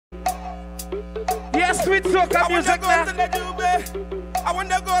Yes, sweet soca music now. I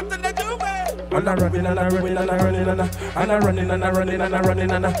wanna go to the Juve. And I'm running and I'm running and I'm running and I'm running and I'm running and I'm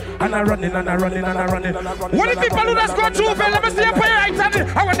running and I'm running and I'm running and I'm running. What if people who just go to Juve? Let me see you put your right hand.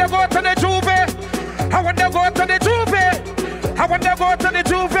 I wanna go to the Juve. I wanna go to the Juve. I wanna go to the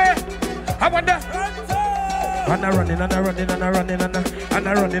Juve. I wanna. And I'm running and I'm running and I'm running and I'm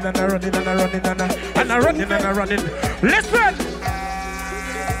running and I'm running and I'm running and I'm running and I'm running. Listen.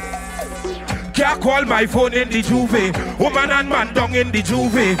 Can't call my phone in the Juve. Woman and man down in the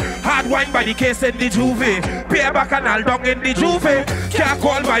Juve. Hard wine by the case in the Juve. Bareback canal down in the Juve. Can't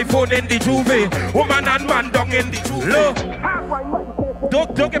call my phone in the Juve. Woman and man down in the Juve. Look.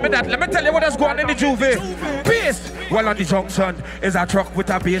 Don't give me that. Let me tell you what is going on in the Juve. Bass. Well, on the junction is a truck with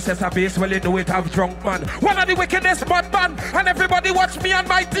a bass. It's a bass. Well, you know it have drunk man. One of the wickedest bad man. And everybody watch me and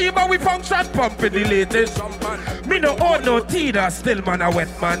my team. And we function pumping the latest. Me no own no teeter. Still man a wet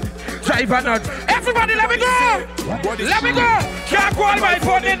man. Driver not. Everybody let me go. Let me go. Can't call my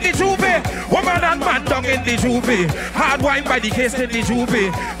phone in the Juve. Woman and man down in the Juve. Hard wine by the case in the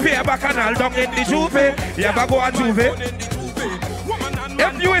Juve. Bareback canal down in the Juve. You ever go to Juve?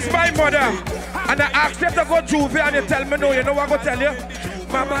 If you is my mother and I ask you to go Juve and you tell me no, you know what I'm going to tell you?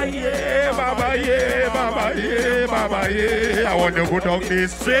 Mama, yeah, mama, yeah, mama, yeah, mama, yeah. I want to go down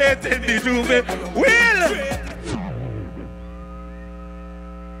this straight in the Juve. Will!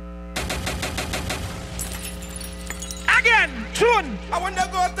 Again, tune. I wanna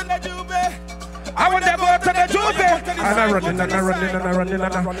go to the Juve. I wanna go to the Juve. And I'm running and I'm running and I'm running and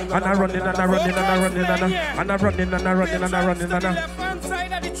I'm running and I'm running and I'm running and I'm running and I'm running and I'm running and I'm running and I'm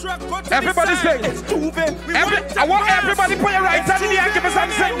everybody say I want everybody put your right hand in the air. Give me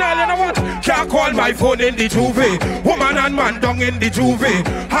some signal. You know what? Can't call my phone in the Juve. Woman and man down in the Juve.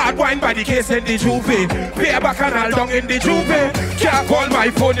 Hard wine by the case in the Juve. Bareback canal down in the Juve. Can't call my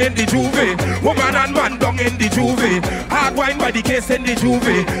phone in the Juve. Woman and man down in the Juve. Hard wine by the case in the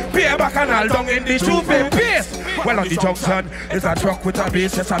Juve. Bareback canal down in the Juve. Bass. Well, on the junction is a truck with a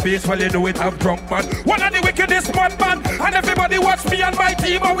bass. It's a bass. Well, you know it have drunk man. One of the wickedest bad man. And everybody watch me and my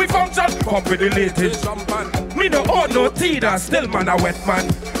team. And we function pumping the latest. Me no own no teeter. Still man a wet man.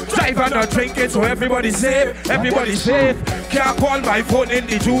 Driver not drinking, so everybody safe. Everybody safe. Can't call my phone in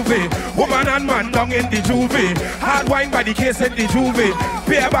the Juve. Woman and man down in the Juve. Hard wine by the case in the Juve.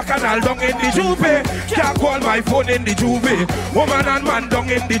 Bareback canal down in the Juve. Can't call my phone in the Juve. Woman and man down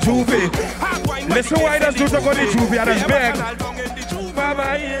in the Juve. Listen why does do to go to the Juve and just beg.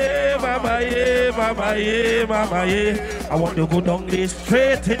 Mama yeah, mama yeah, mama yeah, mama yeah. I want to go down this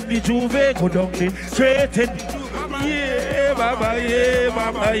straight in the Juve. Go down this straight in the Juve. Yeah, mama, yeah,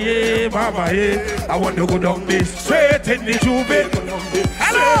 mama, yeah, mama, yeah. I want to go down this straight in the Juve.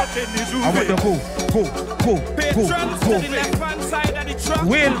 Hello! I want to go.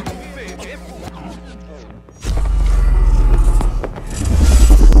 Will.